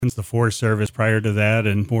the Forest Service prior to that,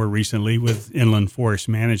 and more recently with Inland Forest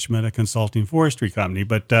Management, a consulting forestry company.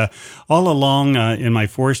 But all along in my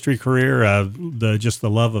forestry career, the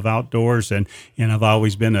love of outdoors, and I've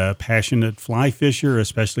always been a passionate fly fisher,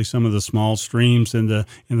 especially some of the small streams in the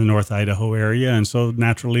North Idaho area. And so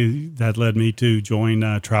naturally, that led me to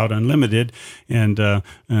join Trout Unlimited, and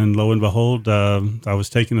lo and behold, I was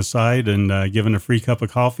taken aside and given a free cup of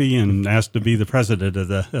coffee and asked to be the president of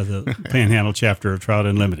the Panhandle chapter of Trout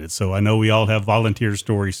Unlimited. So I know we all have volunteer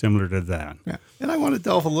stories similar to that. Yeah. And I want to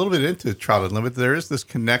delve a little bit into Trout Unlimited. There is this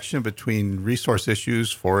connection between resource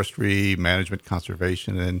issues, forestry, management,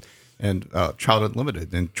 conservation, and Trout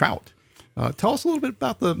Unlimited and trout. Tell us a little bit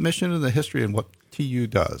about the mission and the history and what TU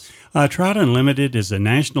does. Trout Unlimited is a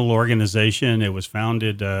national organization. It was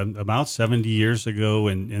founded about 70 years ago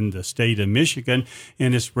in the state of Michigan,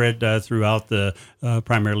 and it's spread throughout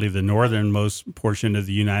primarily the northernmost portion of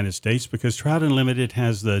the United States, because Trout Unlimited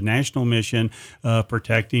has the national mission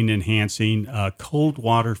protecting, enhancing cold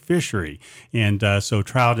water fishery. And so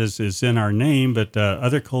trout is in our name, but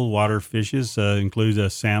other cold water fishes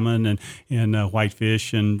include salmon and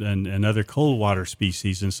whitefish and other cold water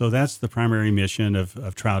species. And so that's the primary mission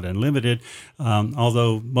of Trout Unlimited.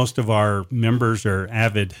 Although most of our members are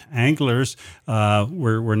avid anglers,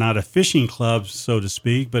 we're not a fishing club, so to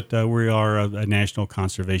speak, but we are a national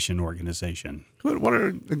conservation organization. What are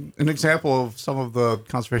an example of some of the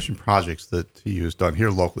conservation projects that TU has done here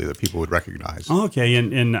locally that people would recognize? Okay,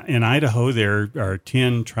 in Idaho, there are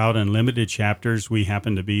 10 Trout Unlimited chapters. We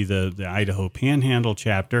happen to be the Idaho Panhandle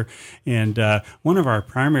chapter, and one of our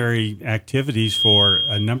primary activities for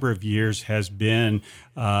a number of years has been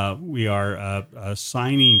we are a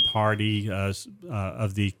signing party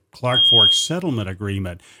of the Clark Fork Settlement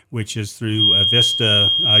Agreement, which is through Vista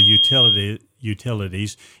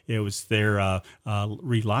Utilities. It was their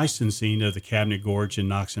relicensing of the Cabinet Gorge and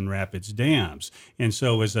Knoxon Rapids dams. And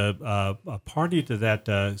so as a party to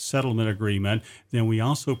that settlement agreement, then we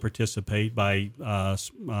also participate by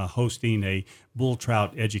hosting a bull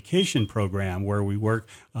trout education program where we work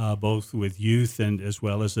both with youth and as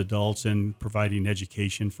well as adults in providing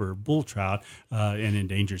education for bull trout and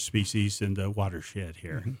endangered species in the watershed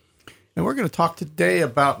here. Mm-hmm. And we're going to talk today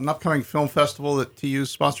about an upcoming film festival that TU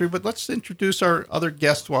is sponsoring, but let's introduce our other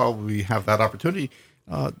guests while we have that opportunity.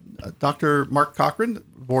 Dr. Mark Cochran,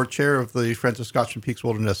 board chair of the Friends of Scotch Peaks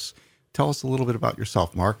Wilderness. Tell us a little bit about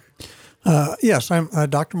yourself, Mark. Yes, I'm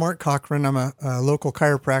Dr. Mark Cochran. I'm a local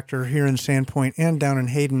chiropractor here in Sandpoint and down in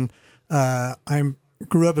Hayden. I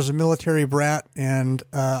grew up as a military brat, and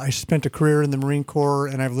I spent a career in the Marine Corps,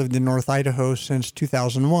 and I've lived in North Idaho since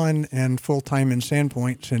 2001 and full-time in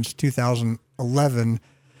Sandpoint since 2011.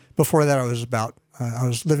 Before that, I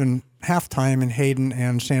was living half-time in Hayden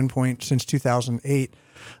and Sandpoint since 2008.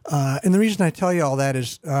 And the reason I tell you all that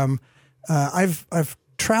is I've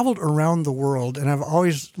traveled around the world, and I've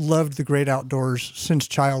always loved the great outdoors since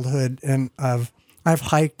childhood, and I've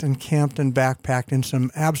hiked and camped and backpacked in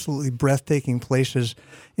some absolutely breathtaking places,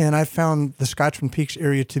 and I've found the Scotchman Peaks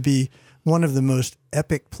area to be one of the most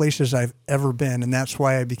epic places I've ever been, and that's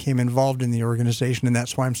why I became involved in the organization, and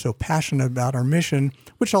that's why I'm so passionate about our mission,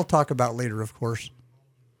 which I'll talk about later, of course.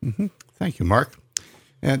 Mm-hmm. Thank you, Mark.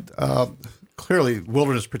 And clearly,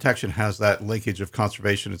 wilderness protection has that linkage of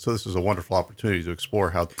conservation, and so this is a wonderful opportunity to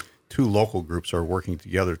explore how two local groups are working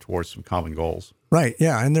together towards some common goals. Right,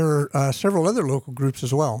 yeah, and there are several other local groups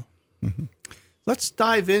as well. Mm-hmm. Let's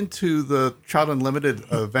dive into the Trout Unlimited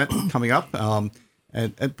event coming up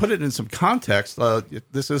and put it in some context.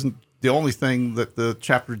 This isn't the only thing that the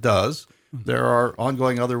chapter does. There are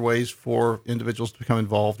ongoing other ways for individuals to become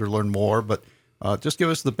involved or learn more, but just give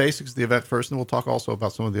us the basics of the event first, and we'll talk also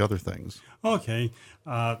about some of the other things. Okay.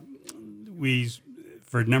 We,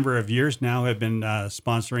 for a number of years now, have been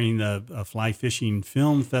sponsoring a fly fishing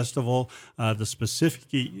film festival. The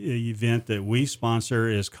specific event that we sponsor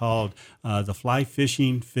is called the Fly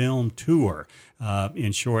Fishing Film Tour.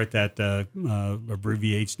 In short, that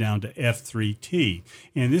abbreviates down to F3T.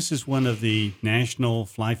 And this is one of the national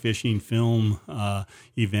fly fishing film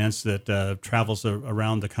events that travels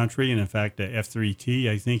around the country. And in fact, F3T,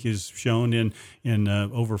 I think, is shown in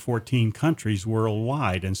over 14 countries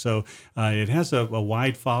worldwide. And so it has a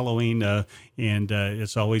wide following, and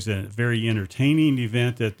it's always a very entertaining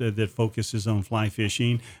event that focuses on fly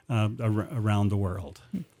fishing around the world.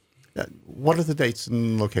 What are the dates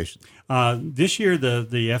and locations? This year, the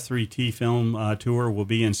F3T film tour will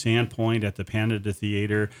be in Sandpoint at the Panada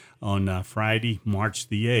Theater on Friday, March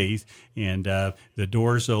the 8th. And the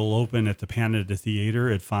doors will open at the Panada Theater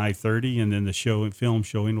at 5:30, and then the film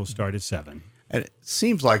showing will start at 7. And it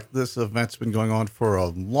seems like this event's been going on for a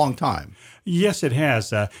long time. Yes, it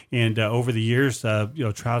has. And over the years,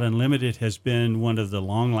 Trout Unlimited has been one of the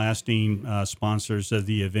long-lasting sponsors of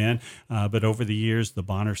the event. But over the years, the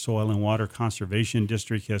Bonner Soil and Water Conservation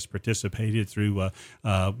District has participated through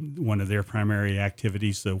one of their primary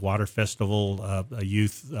activities, the Water Festival, a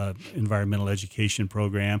youth environmental education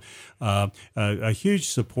program. A huge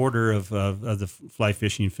supporter of the fly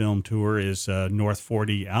fishing film tour is North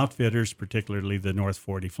 40 Outfitters, particularly the North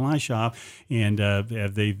 40 Fly Shop. And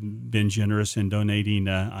they've been generous in donating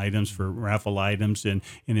items for raffle items and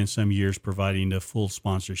in some years providing a full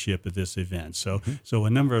sponsorship of this event. So a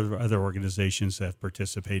number of other organizations have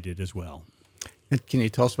participated as well. And can you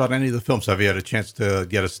tell us about any of the films? Have you had a chance to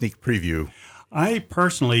get a sneak preview? I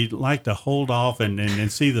personally like to hold off and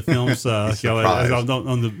see the films on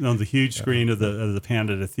the huge screen of the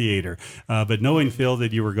Panda Theater. But knowing, Phil,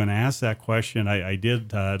 that you were going to ask that question, I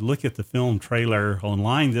did look at the film trailer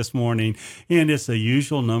online this morning, and it's a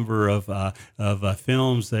usual number of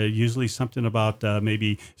films. They're usually something about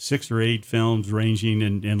maybe 6 or 8 films ranging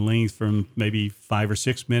in length from maybe 5 or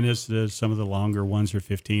 6 minutes. Some of the longer ones are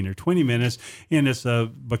 15 or 20 minutes. And it's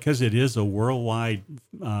because it is a worldwide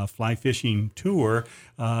fly fishing tour,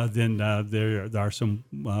 then there are some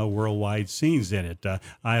worldwide scenes in it.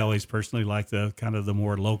 I always personally like the kind of the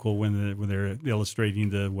more local when they're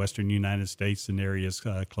illustrating the Western United States and areas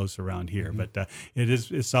close around here. Mm-hmm. But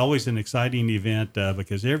it's always an exciting event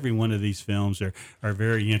because every one of these films are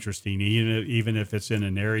very interesting. Even if it's in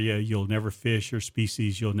an area you'll never fish or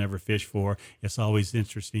species you'll never fish for, it's always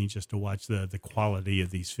interesting just to watch the quality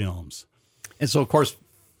of these films. And so, of course,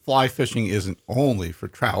 fly fishing isn't only for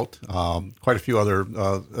trout. Quite a few other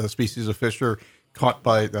species of fish are caught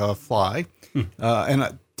by fly.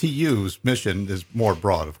 And TU's mission is more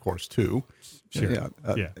broad, of course, too. Sure.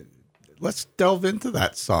 Let's delve into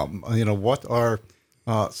that some. What are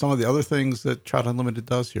some of the other things that Trout Unlimited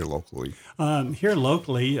does here locally? Here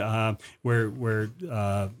locally, we're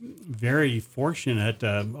very fortunate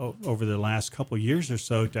over the last couple of years or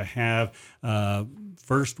so to have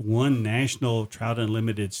first one national Trout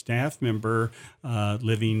Unlimited staff member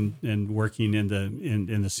living and working in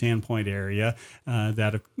the Sandpoint area.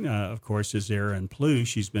 That of course is Erin Plew.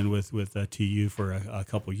 She's been with TU for a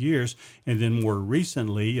couple of years, and then more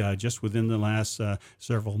recently, just within the last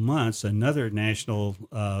several months, another national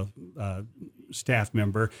staff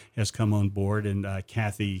member has come on board, and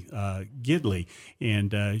Kathy Gidley,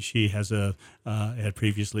 and she has had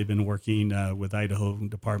previously been working with Idaho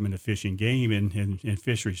Department of Fish and Game and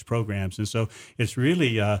fisheries programs, and so it's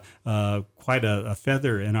really quite a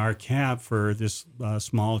feather in our cap for this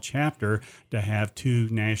small chapter to have 2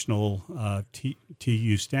 national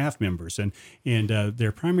TU staff members, and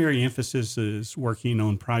their primary emphasis is working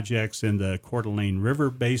on projects in the Coeur d'Alene River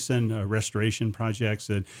Basin, restoration projects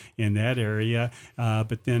in that area.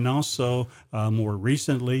 But then also more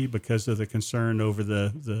recently, because of the concern over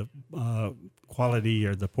the quality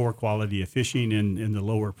or the poor quality of fishing in the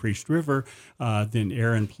lower Priest River, then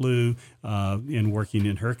Erin Plew, in working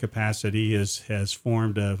in her capacity, has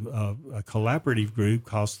formed a collaborative group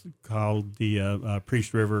called the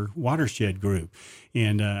Priest River Watershed Group.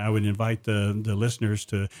 And I would invite the listeners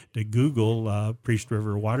to Google Priest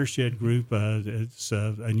River Watershed Group. It's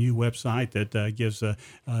a new website that gives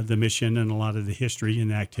the mission and a lot of the history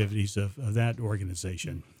and activities of that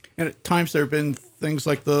organization. And at times there have been things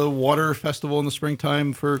like the Water Festival in the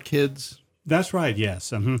springtime for kids. That's right.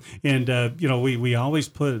 Yes, and we always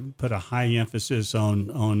put a high emphasis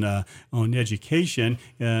on education,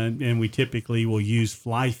 and we typically will use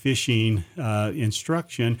fly fishing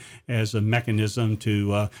instruction as a mechanism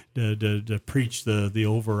to preach the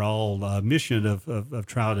overall mission of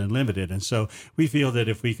Trout Unlimited. And so we feel that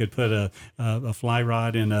if we could put a fly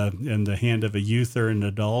rod in the hand of a youth or an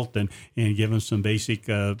adult and give them some basic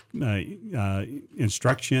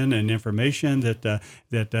instruction and information,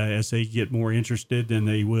 that as they get more interested, then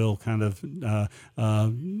they will kind of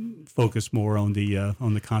focus more on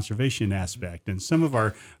the conservation aspect. And some of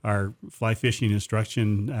our fly fishing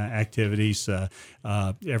instruction activities,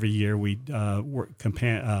 every year we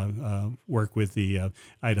work with the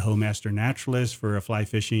Idaho Master Naturalist for a fly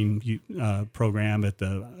fishing program at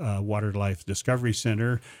the Waterlife Discovery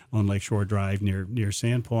Center on Lakeshore Drive near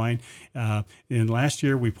Sandpoint. And last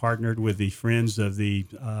year we partnered with the Friends of the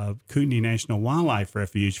Kootenai National Wildlife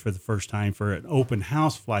Refuge for the first time time for an open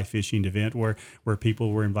house fly fishing event where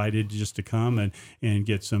people were invited just to come and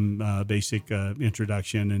get some basic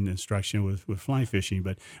introduction and instruction with fly fishing.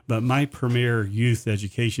 But my premier youth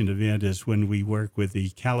education event is when we work with the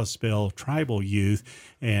Kalispell tribal youth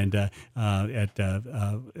and at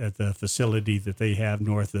the facility that they have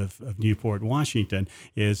north of Newport, Washington.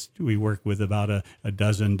 Is we work with about a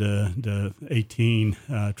dozen to 18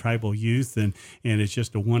 tribal youth, and it's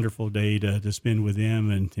just a wonderful day to spend with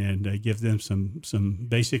them and give them some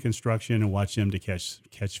basic instruction and watch them to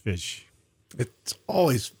catch fish. It's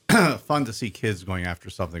always fun to see kids going after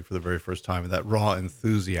something for the very first time and that raw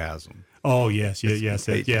enthusiasm. Oh yes, yes,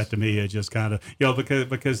 contagious. To me, it just kind of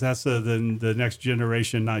because that's the next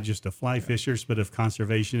generation, not just of fly fishers, but of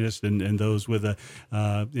conservationists and those with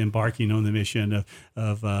embarking on the mission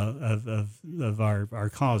of our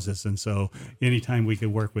causes. And so, anytime we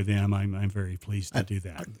could work with them, I'm very pleased to do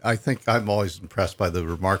that. I think I'm always impressed by the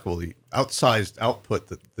remarkably outsized output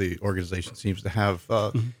that the organization seems to have.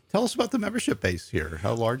 Tell us about the membership base here.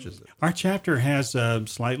 How large is it? Our chapter has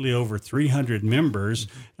slightly over 300 members,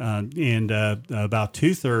 and about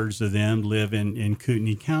 2/3 of them live in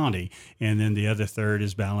Kootenai County, and then the other third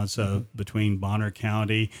is balanced between Bonner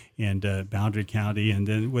County and Boundary County, and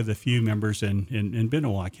then with a few members in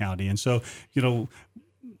Benoit County. And so,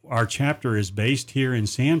 our chapter is based here in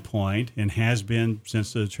Sandpoint and has been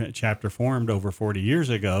since the chapter formed over 40 years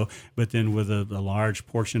ago. But then with a large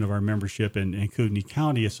portion of our membership in Kootenai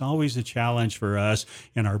County, it's always a challenge for us.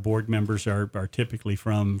 And our board members are typically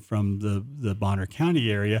from the Bonner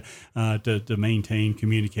County area to maintain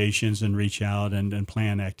communications and reach out and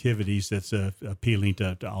plan activities that's appealing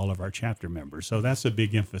to all of our chapter members. So that's a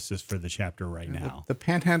big emphasis for the chapter right now. The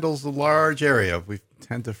Panhandle's a large area. We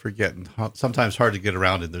tend to forget, and sometimes hard to get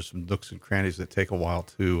around, and there's some nooks and crannies that take a while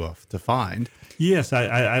to find. Yes,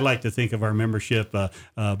 I like to think of our membership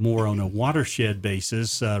more on a watershed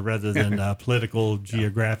basis rather than political,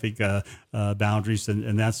 geographic boundaries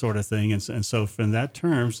and that sort of thing. And so from that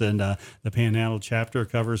terms, and the Panhandle chapter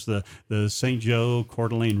covers the St. Joe, Coeur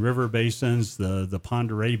d'Alene River basins, the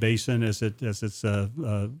Pend Oreille Basin as it's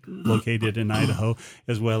located in Idaho,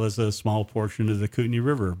 as well as a small portion of the Kootenai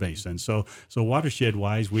River Basin. So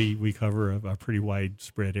watershed-wise, we cover a pretty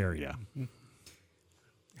widespread area.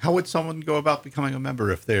 How would someone go about becoming a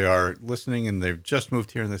member if they are listening and they've just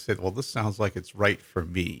moved here and they said, well, this sounds like it's right for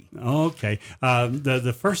me? Okay.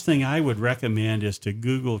 The first thing I would recommend is to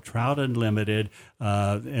Google Trout Unlimited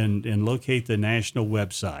and locate the national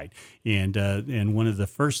website. And one of the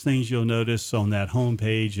first things you'll notice on that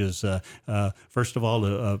homepage is, first of all,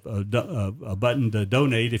 a button to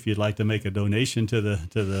donate if you'd like to make a donation to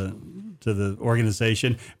the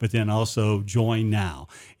organization, but then also join now.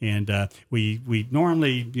 And we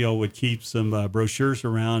normally would keep some brochures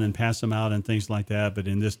around and pass them out and things like that. But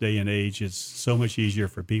in this day and age, it's so much easier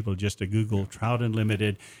for people just to Google Trout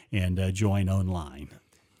Unlimited and join online.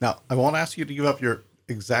 Now, I won't ask you to give up your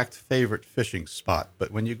exact favorite fishing spot,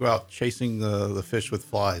 but when you go out chasing the fish with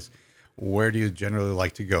flies, where do you generally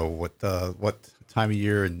like to go? What time of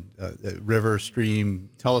year and river, stream?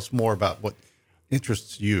 Tell us more about what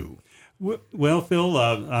interests you. Well,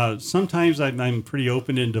 Phil, sometimes I'm pretty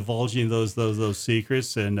open in divulging those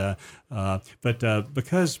secrets, and but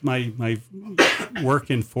because my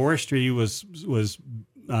work in forestry was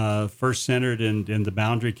first centered in the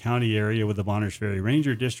Boundary County area with the Bonners Ferry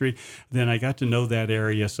Ranger District, then I got to know that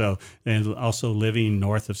area. So, and also living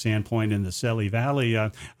north of Sandpoint in the Selly Valley,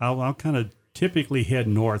 I'll kind of typically head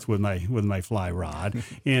north with my fly rod,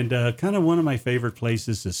 and kind of one of my favorite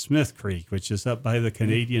places is Smith Creek, which is up by the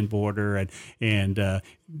Canadian border, and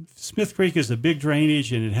Smith Creek is a big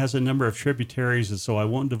drainage, and it has a number of tributaries, and so I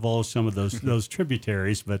won't divulge some of those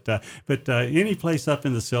tributaries. But any place up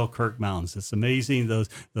in the Selkirk Mountains, it's amazing.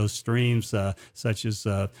 Those streams such as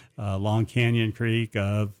Long Canyon Creek,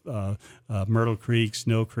 Myrtle Creek,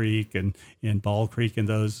 Snow Creek, and Ball Creek, and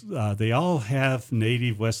those they all have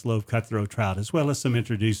native West Slope cutthroat trout, as well as some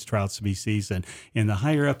introduced trout species. And the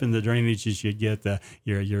higher up in the drainages you get,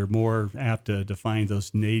 you're more apt to find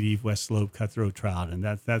those native West Slope cutthroat trout,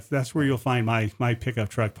 and that's where you'll find my pickup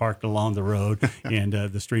truck parked along the road, and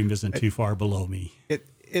the stream isn't too far below me.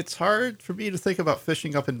 It's hard for me to think about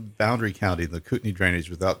fishing up in Boundary County, the Kootenai drainage,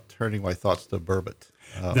 without turning my thoughts to burbot.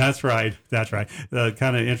 That's right. That's right.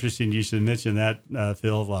 Kind of interesting you should mention that,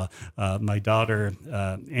 Phil. My daughter,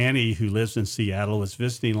 Annie, who lives in Seattle, was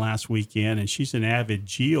visiting last weekend, and she's an avid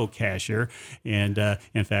geocacher. And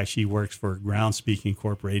in fact, she works for Groundspeak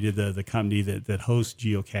Incorporated, the company that hosts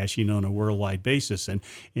geocaching on a worldwide basis. And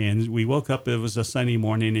we woke up, it was a sunny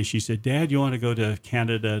morning, and she said, "Dad, you want to go to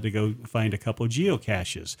Canada to go find a couple of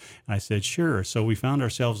geocaches?" I said, "Sure." So we found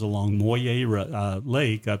ourselves along Moyer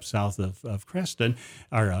Lake up south of Creston,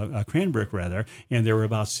 or Cranbrook rather, and there were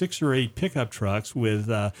about 6 or 8 pickup trucks with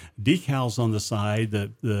decals on the side,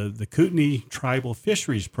 the Kootenai Tribal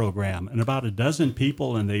Fisheries Program, and about a dozen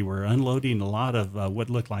people, and they were unloading a lot of what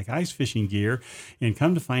looked like ice fishing gear. And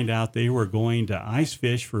come to find out, they were going to ice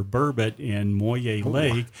fish for burbot in Moyer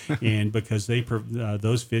Lake, and because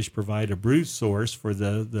those fish provide a brood source for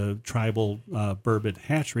the tribal burbot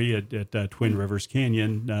hatchery at Twin Rivers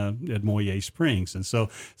Canyon at Moyer Springs. And so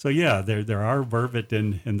yeah, there are burbot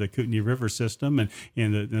in the Kootenai River system, and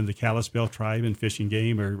the Kalispel tribe and Fish and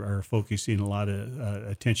Game are focusing a lot of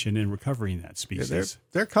attention in recovering that species. Yeah,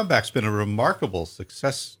 their comeback's been a remarkable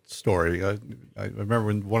success story. I remember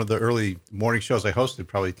when one of the early morning shows I hosted,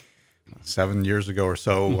 probably 7 years ago or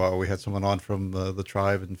so, we had someone on from the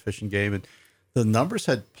tribe and Fish and Game, and the numbers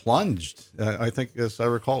had plunged. I think, as I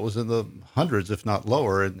recall, it was in the hundreds, if not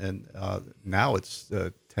lower, and now it's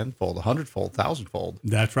tenfold, 100-fold, 1,000-fold.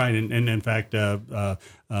 That's right, and in fact,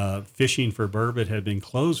 fishing for burbot had been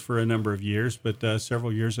closed for a number of years, but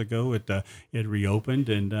several years ago it reopened,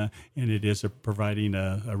 and it is providing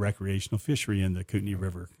a recreational fishery in the Kootenai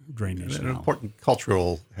River drainage. An important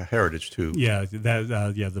cultural heritage too. Yeah,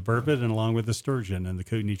 the burbot, and along with the sturgeon, and the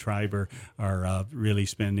Kootenai tribe are really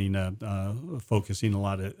focusing a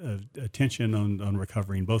lot of attention on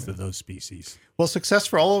recovering both of those species. Well, success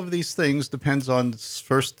for all of these things depends on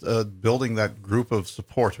first building that group of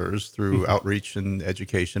supporters through outreach and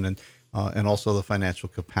education, and also the financial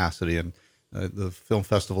capacity. And the film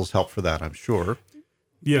festivals help for that, I'm sure.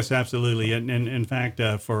 Yes, absolutely. And in fact,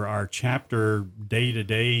 for our chapter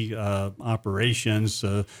day-to-day operations,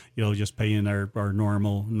 just paying our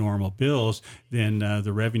normal bills, then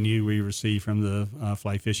the revenue we receive from the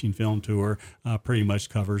Fly Fishing Film Tour pretty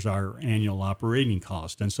much covers our annual operating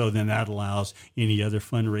cost. And so then that allows any other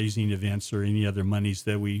fundraising events or any other monies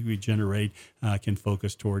that we generate can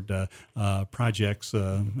focus toward projects,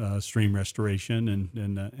 stream restoration,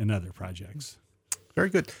 and other projects. Very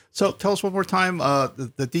good. So tell us one more time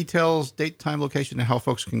the details, date, time, location, and how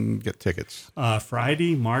folks can get tickets.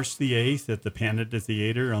 Friday, March the 8th at the Panada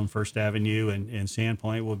Theater on First Avenue in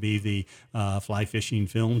Sandpoint will be the Fly Fishing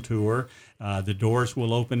Film Tour. The doors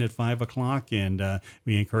will open at 5 o'clock, and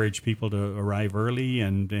we encourage people to arrive early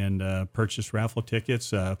and purchase raffle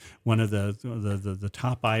tickets. One of the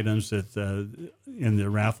top items that in the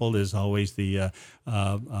raffle is always the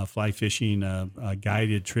fly fishing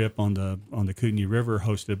guided trip on the Kootenai River,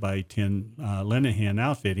 hosted by Tim Lenahan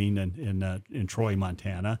Outfitting in Troy,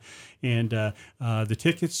 Montana. And the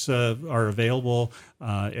tickets are available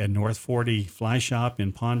at North 40 Fly Shop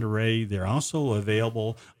in Pend Oreille. They're also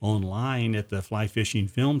available online at the Fly Fishing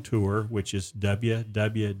Film Tour, which is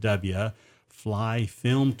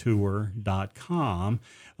www.flyfilmtour.com,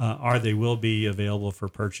 or they will be available for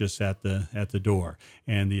purchase at the door.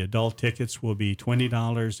 And the adult tickets will be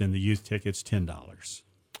 $20 and the youth tickets $10.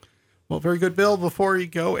 Well, very good, Bill. Before you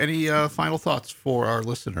go, any final thoughts for our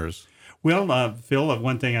listeners? Well, Phil,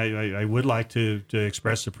 one thing I would like to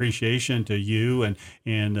express appreciation to you and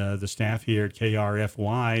the staff here at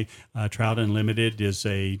KRFY. Trout Unlimited is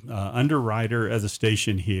a underwriter of the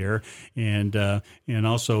station here, and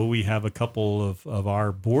also we have a couple of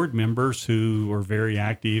our board members who are very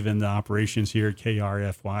active in the operations here at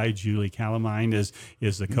KRFY. Julie Calamine is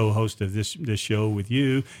the co-host of this show with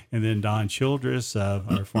you, and then Don Childress,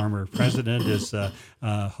 our former president, is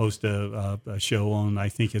host a show on, I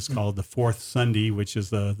think it's called the Fourth Sunday, which is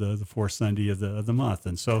the fourth Sunday of the month.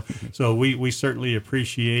 And so we certainly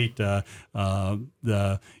appreciate you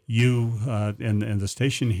and the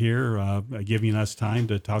station here giving us time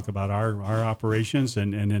to talk about our operations,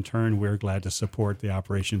 and in turn we're glad to support the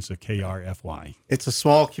operations of KRFY. It's a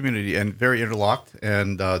small community and very interlocked,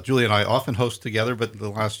 and Julie and I often host together, but the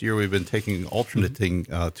last year we've been taking alternating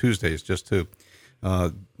Tuesdays just to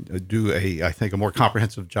do I think a more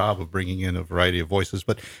comprehensive job of bringing in a variety of voices.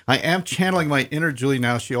 But I am channeling my inner Julie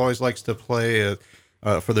now. She always likes to play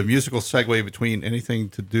for the musical segue between anything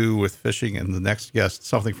to do with fishing and the next guest,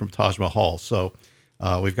 something from Taj Mahal. So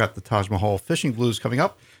we've got the Taj Mahal Fishing Blues coming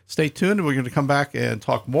up. Stay tuned, and we're going to come back and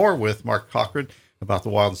talk more with Mark Cochran about the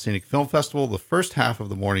Wild and Scenic Film Festival, the first half of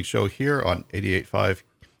the morning show here on 88.5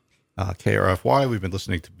 KRFY. We've been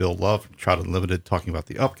listening to Bill Love from Trout Unlimited talking about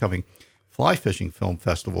the upcoming Fly Fishing Film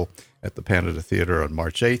Festival at the Canada Theater on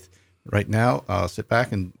March 8th. Right now, sit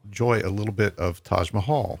back and enjoy a little bit of Taj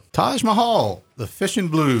Mahal. Taj Mahal, the Fishing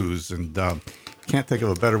Blues. And can't think of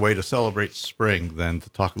a better way to celebrate spring than to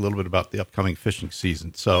talk a little bit about the upcoming fishing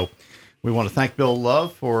season. So we want to thank Bill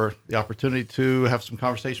Love for the opportunity to have some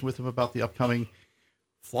conversation with him about the upcoming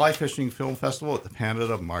Fly Fishing Film Festival at the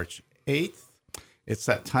Canada March 8th. It's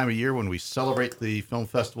that time of year when we celebrate the film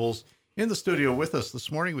festivals. In the studio with us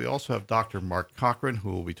this morning, we also have Dr. Mark Cochran,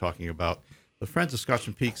 who will be talking about the Friends of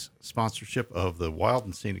Scotch & Peaks sponsorship of the Wild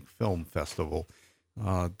and Scenic Film Festival.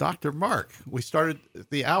 Dr. Mark, we started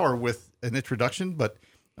the hour with an introduction, but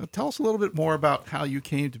tell us a little bit more about how you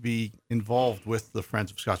came to be involved with the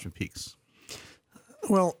Friends of Scotch & Peaks.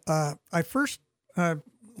 Well, I first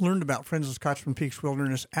learned about Friends of Scotchman Peaks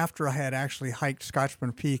Wilderness after I had actually hiked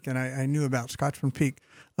Scotchman Peak, and I knew about Scotchman Peak.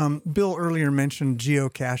 Bill earlier mentioned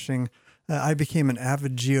geocaching. I became an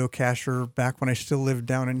avid geocacher back when I still lived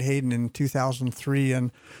down in Hayden in 2003,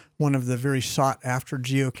 and one of the very sought-after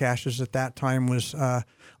geocaches at that time was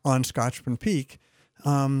on Scotchman Peak.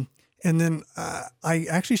 And then I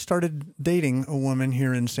actually started dating a woman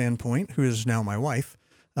here in Sandpoint, who is now my wife,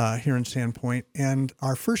 here in Sandpoint. And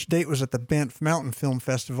our first date was at the Banff Mountain Film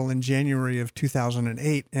Festival in January of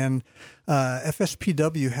 2008. And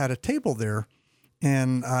FSPW had a table there.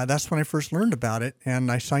 And that's when I first learned about it.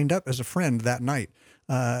 And I signed up as a friend that night.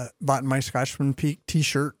 Bought my Scotchman Peak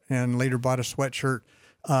T-shirt and later bought a sweatshirt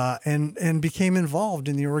and became involved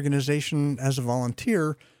in the organization as a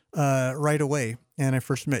volunteer right away. And I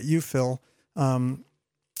first met you, Phil, I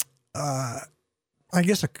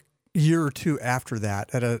guess a year or two after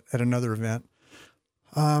that at another event.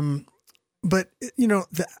 But, you know,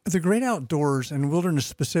 the great outdoors and wilderness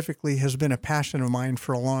specifically has been a passion of mine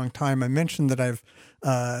for a long time. I mentioned that I've,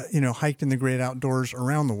 hiked in the great outdoors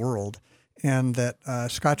around the world, and that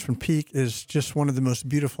Scotchman Peak is just one of the most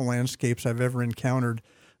beautiful landscapes I've ever encountered.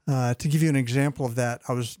 To give you an example of that,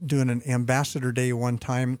 I was doing an ambassador day one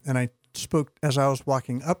time, and I spoke as I was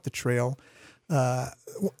walking up the trail. A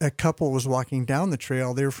couple was walking down the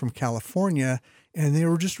trail. They were from California, and they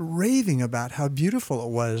were just raving about how beautiful it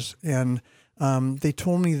was. And they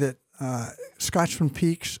told me that Scotchman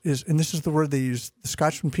Peaks is, and this is the word they use, the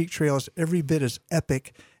Scotchman Peak Trail is every bit as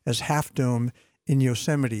epic as Half Dome in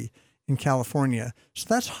Yosemite in California. So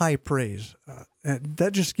that's high praise.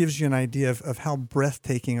 That just gives you an idea of how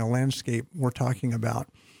breathtaking a landscape we're talking about.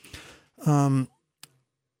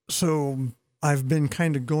 So I've been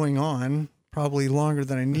kind of going on probably longer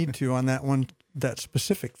than I need to on that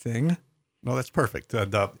specific thing. No, that's perfect.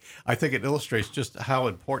 And I think it illustrates just how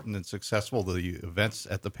important and successful the events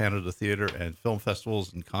at the Canada Theater and film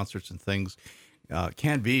festivals and concerts and things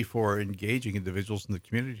can be for engaging individuals in the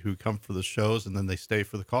community who come for the shows and then they stay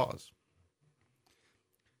for the cause.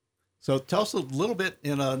 So tell us a little bit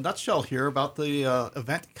in a nutshell here about the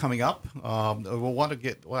event coming up.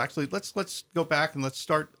 Let's go back and let's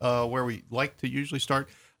start where we like to usually start,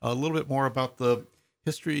 a little bit more about the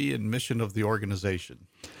history and mission of the organization.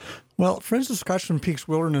 Well, Friends of Scotchman Peaks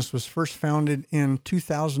Wilderness was first founded in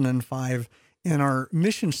 2005, and our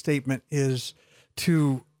mission statement is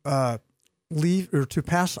to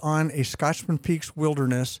pass on a Scotchman Peaks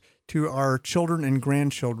Wilderness to our children and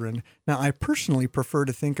grandchildren. Now, I personally prefer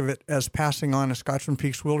to think of it as passing on a Scotchman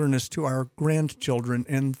Peaks Wilderness to our grandchildren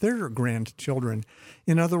and their grandchildren.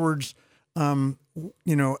 In other words,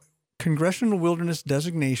 Congressional Wilderness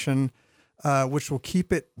designation, which will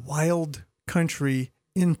keep it wild country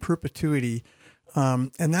in perpetuity.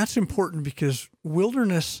 And that's important because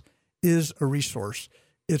wilderness is a resource.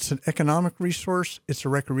 It's an economic resource, it's a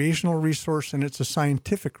recreational resource, and it's a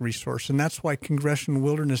scientific resource. And that's why Congressional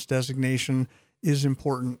Wilderness designation is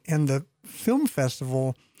important. And the film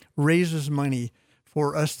festival raises money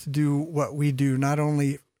for us to do what we do, not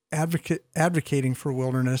only advocating for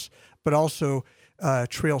wilderness, but also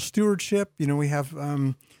trail stewardship. You know, we have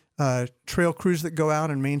trail crews that go out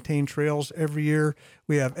and maintain trails every year.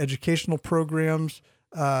 We have educational programs.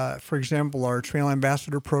 For example, our Trail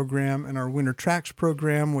Ambassador program and our Winter Tracks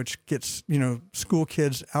program, which gets, school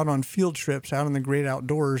kids out on field trips out in the great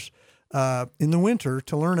outdoors in the winter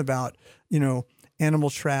to learn about, animal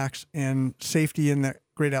tracks and safety in the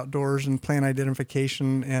great outdoors and plant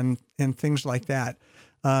identification and things like that.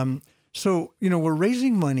 So, we're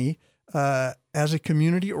raising money as a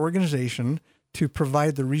community organization to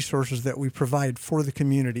provide the resources that we provide for the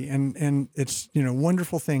community. And it's,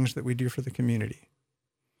 wonderful things that we do for the community.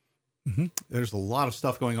 Mm-hmm. There's a lot of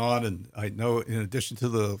stuff going on. And I know in addition to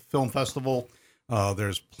the film festival,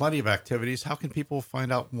 there's plenty of activities. How can people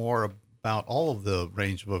find out more about all of the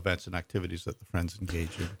range of events and activities that the Friends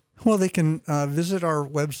engage in? Well, they can visit our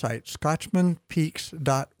website,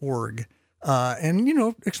 scotchmanpeaks.org,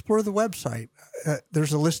 and, explore the website.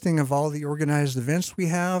 There's a listing of all the organized events we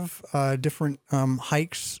have, different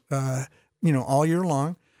hikes, all year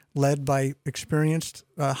long, led by experienced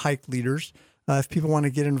hike leaders. If people want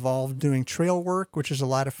to get involved doing trail work, which is a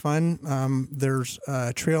lot of fun, there's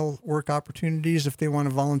trail work opportunities if they want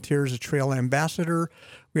to volunteer as a trail ambassador.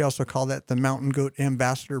 We also call that the Mountain Goat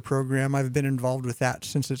Ambassador Program. I've been involved with that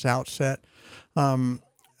since its outset,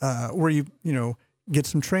 where you get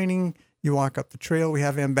some training, you walk up the trail. We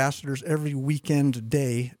have ambassadors every weekend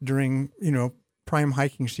day during, prime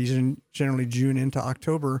hiking season, generally June into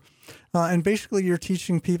October. And basically you're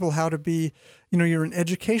teaching people how to be, you're an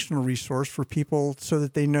educational resource for people so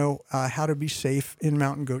that they know how to be safe in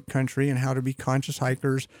mountain goat country and how to be conscious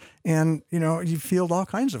hikers. And, you field all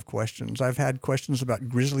kinds of questions. I've had questions about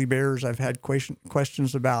grizzly bears. I've had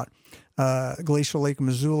questions about Glacial Lake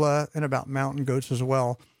Missoula and about mountain goats as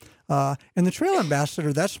well. And the trail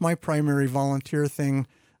ambassador, that's my primary volunteer thing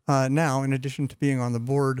now, in addition to being on the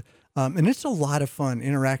board. And it's a lot of fun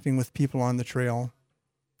interacting with people on the trail.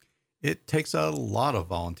 It takes a lot of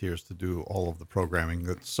volunteers to do all of the programming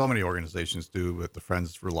that so many organizations do, that the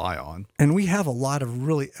Friends rely on. And we have a lot of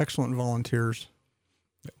really excellent volunteers.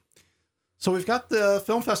 So we've got the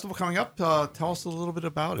film festival coming up. Tell us a little bit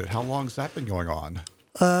about it. How long has that been going on?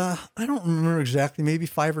 I don't remember exactly, maybe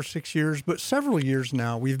 5 or 6 years, but several years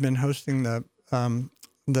now we've been hosting the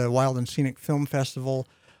Wild and Scenic Film Festival.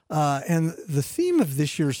 And the theme of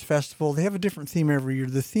this year's festival, they have a different theme every year.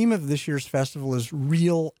 The theme of this year's festival is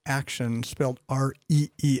Reel Action, spelled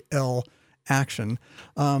REEL, action.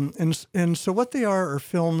 And so what they are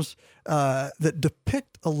films that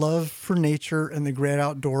depict a love for nature and the great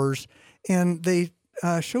outdoors, and they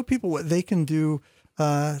show people what they can do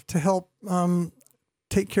to help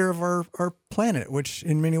take care of our planet, which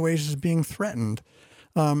in many ways is being threatened.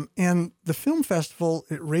 And the film festival,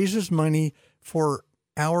 it raises money for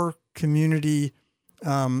our community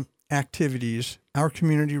activities, our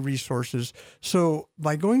community resources. So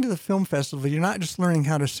by going to the film festival, you're not just learning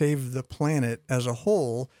how to save the planet as a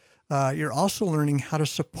whole, you're also learning how to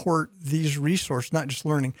support these resources, not just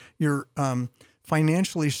learning, you're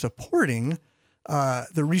financially supporting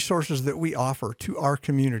the resources that we offer to our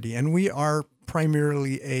community. And we are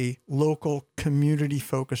primarily a local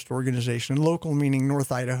community-focused organization, local meaning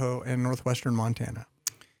North Idaho and northwestern Montana.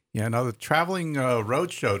 Yeah, now the traveling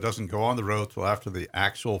road show doesn't go on the road till after the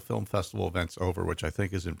actual film festival event's over, which I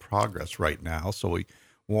think is in progress right now. So we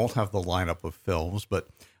won't have the lineup of films, but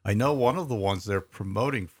I know one of the ones they're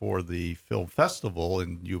promoting for the film festival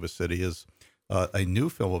in Yuba City is a new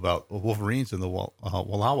film about wolverines in the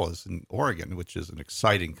Wallowas in Oregon, which is an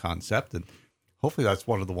exciting concept. And hopefully that's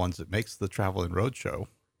one of the ones that makes the traveling road show.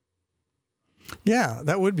 Yeah,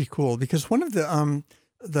 that would be cool, because one of the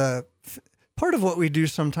part of what we do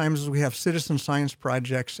sometimes is we have citizen science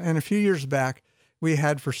projects. And a few years back,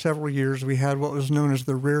 for several years, we had what was known as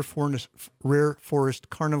the Rare Forest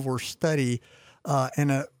Carnivore Study.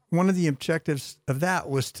 And one of the objectives of that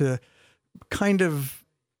was to kind of,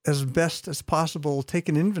 as best as possible, take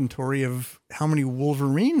an inventory of how many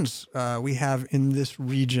wolverines we have in this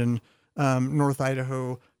region, North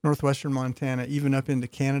Idaho, northwestern Montana, even up into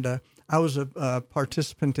Canada. I was a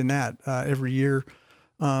participant in that every year,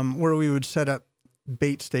 where we would set up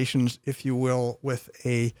bait stations, if you will, with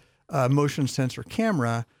a motion sensor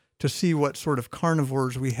camera to see what sort of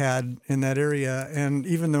carnivores we had in that area. And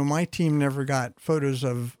even though my team never got photos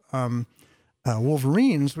of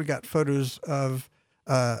wolverines, we got photos of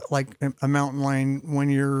like a mountain lion 1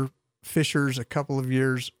 year, fishers a couple of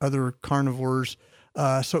years, other carnivores.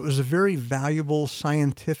 So it was a very valuable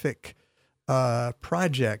scientific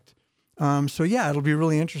project. So yeah, it'll be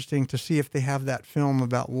really interesting to see if they have that film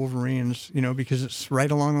about wolverines, because it's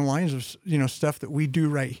right along the lines of, stuff that we do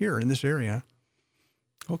right here in this area.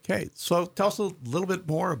 Okay. So tell us a little bit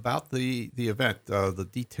more about the event, the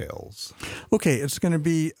details. Okay. It's going to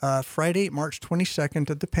be Friday, March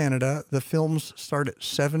 22nd at the Panada. The films start at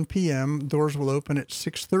 7 p.m. Doors will open at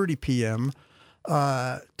 6:30 p.m.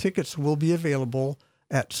 Tickets will be available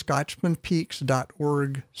at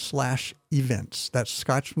scotchmanpeaks.org/events. That's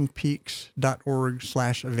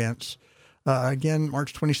scotchmanpeaks.org/events. Again,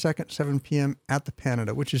 March 22nd, 7 p.m. at the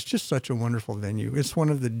Panada, which is just such a wonderful venue. It's one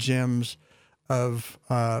of the gems of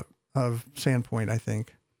Sandpoint, I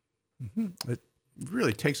think. Mm-hmm. It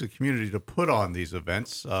really takes a community to put on these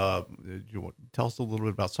events. Tell us a little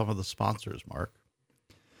bit about some of the sponsors, Mark.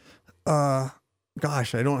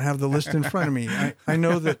 Gosh, I don't have the list in front of me. I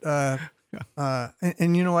know that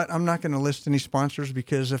And you know what? I'm not going to list any sponsors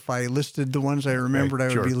because if I listed the ones I remembered, I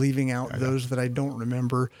would be leaving out those that I don't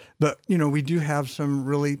remember. But, we do have some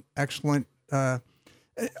really excellent, I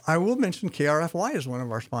will mention KRFY is one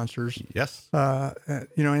of our sponsors. Yes.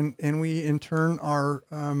 And we in turn are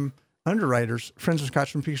underwriters. Friends of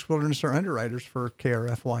Scotchman Peaks Wilderness are underwriters for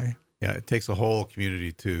KRFY. Yeah, it takes a whole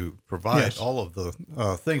community to provide all of the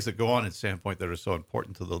things that go on in Sandpoint that are so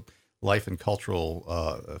important to the life and cultural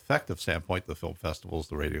effect of Sandpoint, the film festivals,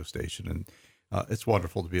 the radio station, and it's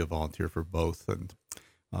wonderful to be a volunteer for both, and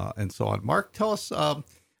so on. Mark, tell us a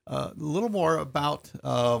little more about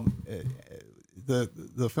the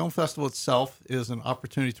film festival itself. Is an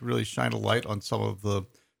opportunity to really shine a light on some of the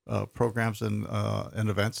programs and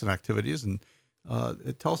events and activities, and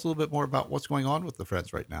tell us a little bit more about what's going on with the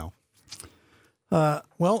Friends right now.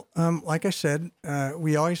 Like I said,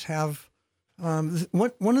 we always have.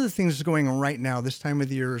 One of the things going on right now, this time of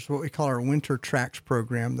the year, is what we call our Winter Tracks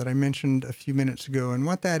program that I mentioned a few minutes ago. And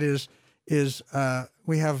what that is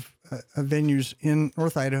we have venues in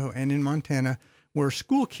North Idaho and in Montana where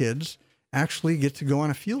school kids actually get to go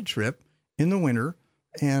on a field trip in the winter,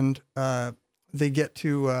 and they get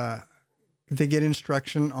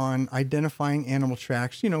instruction on identifying animal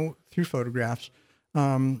tracks, through photographs.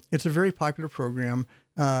 It's a very popular program.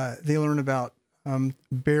 They learn about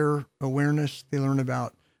bear awareness. They learn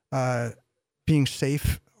about being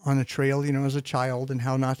safe on a trail, as a child, and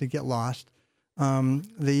how not to get lost.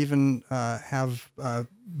 They even have,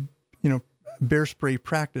 bear spray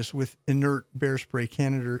practice with inert bear spray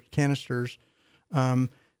canisters.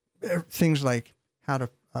 Things like how to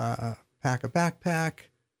pack a backpack,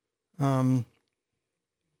 and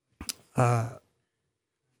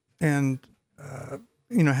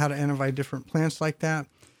how to identify different plants like that.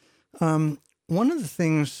 One of the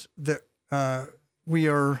things that we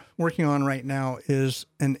are working on right now is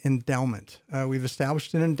an endowment. We've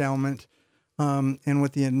established an endowment, and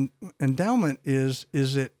what the endowment is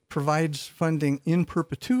it provides funding in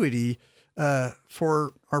perpetuity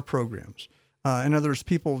for our programs. In other words,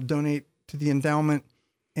 people donate to the endowment,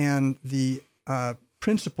 and the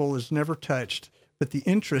principal is never touched, but the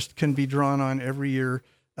interest can be drawn on every year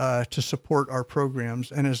to support our programs.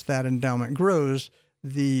 And as that endowment grows,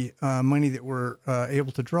 the money that we're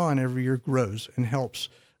able to draw on every year grows and helps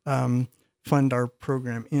fund our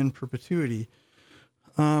program in perpetuity.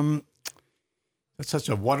 That's such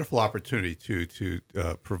a wonderful opportunity to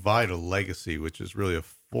provide a legacy, which is really a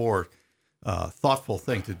thoughtful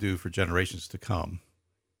thing to do for generations to come.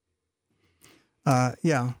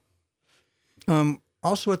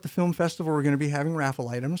 Also at the film festival, we're going to be having raffle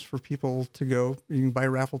items for people to go. You can buy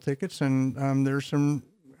raffle tickets, and there's some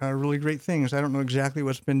really great things. I don't know exactly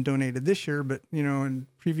what's been donated this year, but in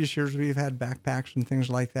previous years we've had backpacks and things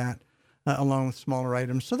like that, along with smaller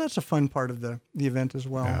items. So that's a fun part of the event as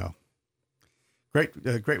well. Yeah.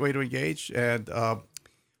 Great way to engage. And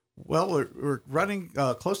we're running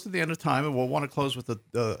close to the end of time, and we'll want to close with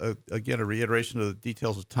again a reiteration of the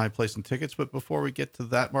details of time, place, and tickets. But before we get to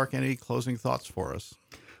that, Mark, any closing thoughts for us?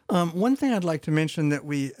 One thing I'd like to mention that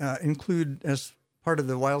we include as part of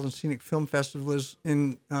the Wild and Scenic Film Festival is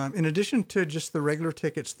in addition to just the regular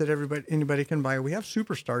tickets that anybody can buy, we have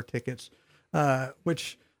Superstar tickets,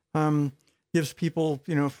 which gives people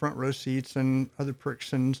front row seats and other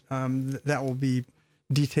perks, and that will be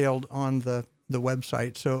detailed on the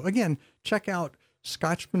website. So again, check out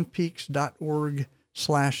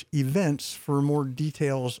scotchmanpeaks.org/events for more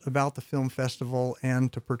details about the film festival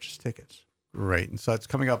and to purchase tickets. Great. And so it's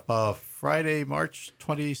coming up Friday, March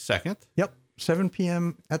 22nd. Yep. 7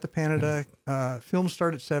 p.m. at the Panada. Films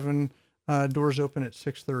start at 7. Doors open at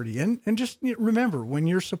 6:30. And just remember, when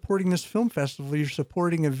you're supporting this film festival, you're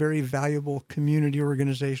supporting a very valuable community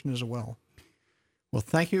organization as well. Well,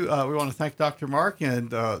 thank you. We want to thank Dr. Mark and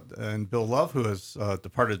Bill Love, who has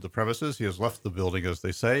departed the premises. He has left the building, as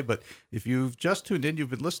they say. But if you've just tuned in,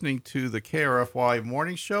 you've been listening to the KRFY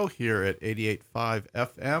Morning Show here at 88.5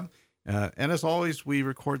 FM. And as always, we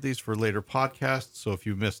record these for later podcasts. So if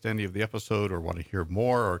you missed any of the episode or want to hear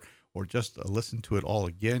more or just listen to it all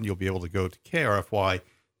again, you'll be able to go to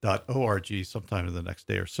krfy.org sometime in the next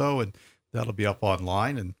day or so, and that'll be up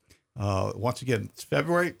online. And once again, it's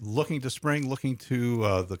February, looking to spring, looking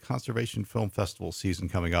to the Conservation Film Festival season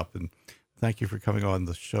coming up. And thank you for coming on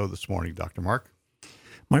the show this morning, Dr. Mark.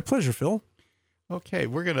 My pleasure, Phil. Okay,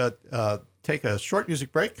 we're going to take a short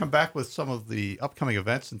music break, come back with some of the upcoming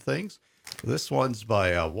events and things. This one's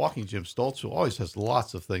by Walking Jim Stoltz, who always has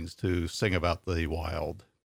lots of things to sing about the wild.